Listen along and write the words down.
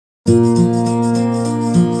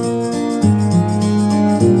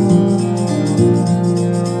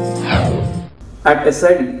At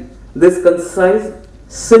SID, this concise,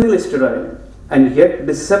 semi-sterile, and yet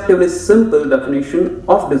deceptively simple definition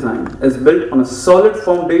of design is built on a solid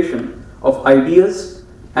foundation of ideas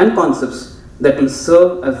and concepts that will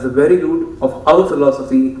serve as the very root of our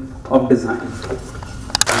philosophy of design.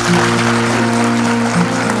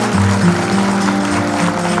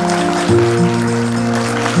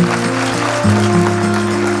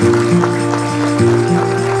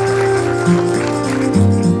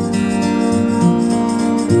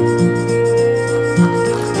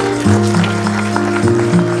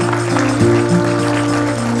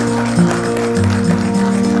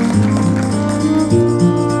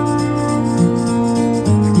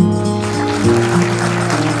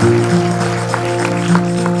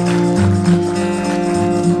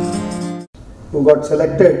 Who got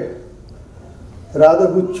selected, rather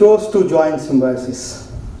who chose to join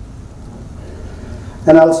Symbiosis.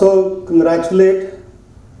 And also congratulate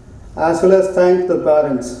as well as thank the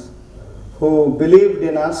parents who believed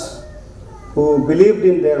in us, who believed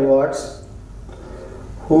in their words,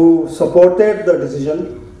 who supported the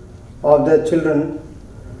decision of their children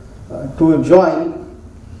to join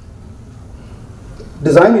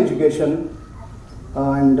design education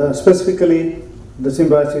and specifically the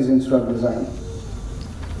Symbiosis Institute of Design.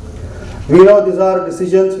 We know these are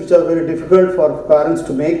decisions which are very difficult for parents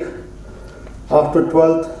to make after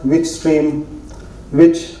 12th, which stream,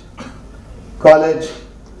 which college,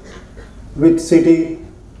 which city.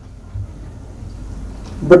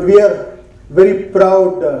 But we are very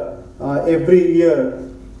proud every year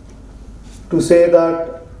to say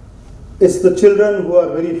that it's the children who are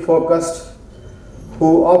very focused,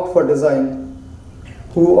 who opt for design,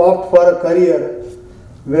 who opt for a career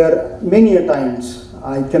where many a times,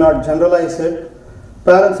 I cannot generalize it,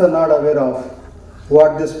 parents are not aware of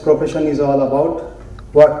what this profession is all about,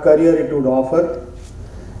 what career it would offer,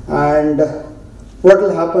 and what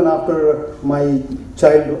will happen after my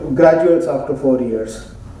child graduates after 4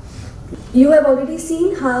 years. You have already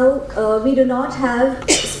seen how we do not have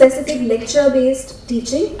specific lecture-based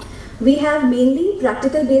teaching. We have mainly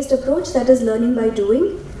practical-based approach, that is learning by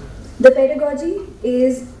doing. The pedagogy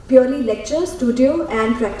is purely lecture, studio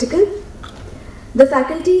and practical. The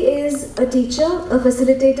faculty is a teacher, a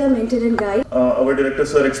facilitator, mentor and guide. Our director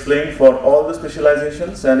sir explained for all the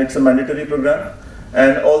specializations, and it's a mandatory program,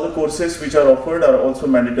 and all the courses which are offered are also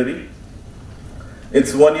mandatory.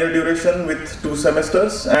 It's 1 year duration with 2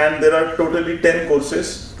 semesters, and there are totally 10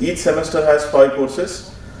 courses. Each semester has 5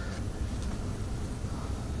 courses.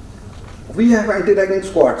 We have anti-ragging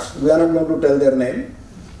squads. We are not going to tell their name.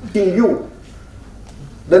 In you,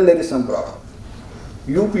 then there is some problem.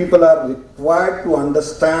 You people are required to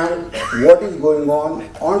understand what is going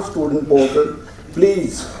on student portal.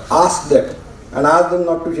 Please ask them and ask them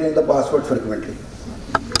not to change the password frequently.